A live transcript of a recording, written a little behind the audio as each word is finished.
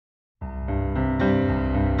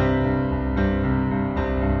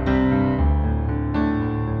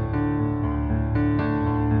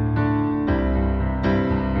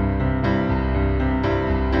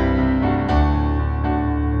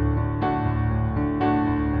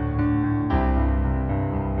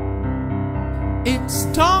It's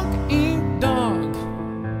dog eat dog,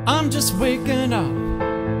 I'm just waking up.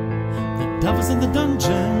 The devil's in the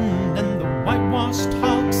dungeon and the whitewashed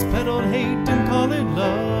hogs peddle hate and call it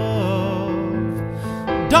love.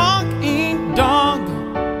 Dog eat dog,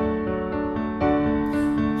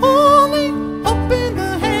 holy hope in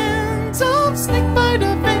the hands of snakebite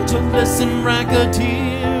evangelists and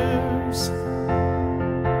racketeers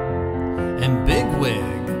and bigwig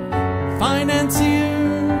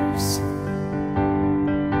financiers.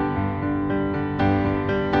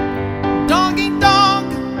 Dog eat dog,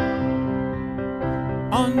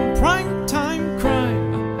 on primetime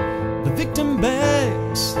crime, the victim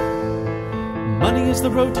begs. Money is the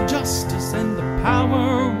road to justice, and the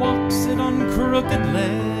power walks it on crooked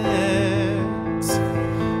legs.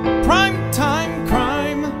 Primetime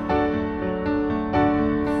crime,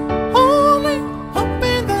 only hope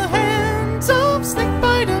in the hands of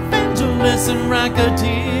snakebite evangelists and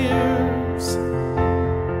racketeers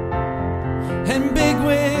and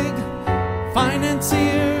bigwig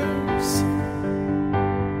financiers.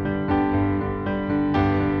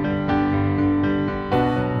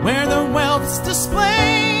 Where the wealth's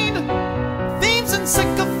displayed, thieves and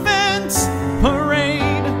sycophants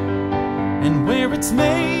parade, and where it's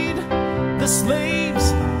made, the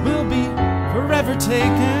slaves will be forever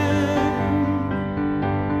taken.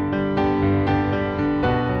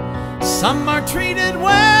 Some are treated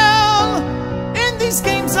well in these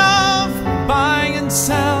games of buy and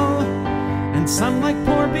sell, and some, like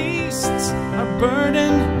poor beasts, are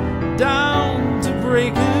burdened down to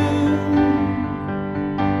breaking.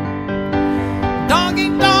 Dog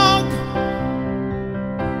eat dog,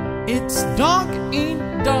 it's dog eat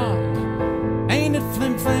dog, ain't it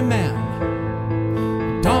flim flam man?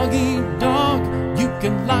 Dog eat dog, you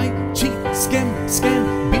can lie, cheat, scam,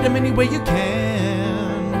 beat 'em any way you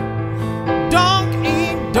can. Dog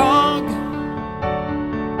eat dog,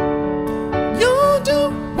 you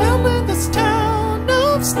do well in this town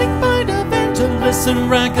of snakebite evangelists and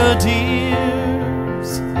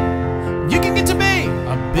racketeers. You can get to be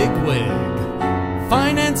a bigwig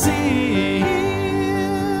financier.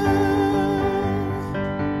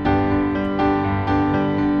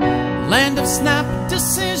 Land of snap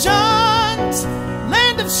decisions,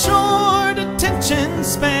 land of short attention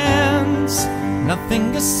spans.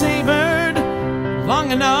 Nothing is savored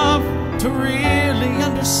long enough to really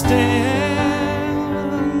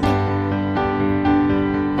understand.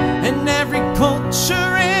 In every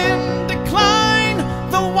culture in decline,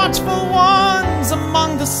 the watchful ones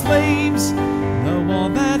among the slaves know all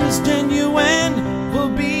that is genuine will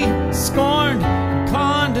be scorned,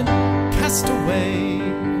 conned, and cast away.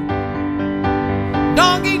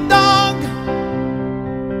 Dog eat dog,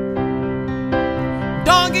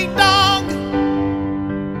 dog eat dog.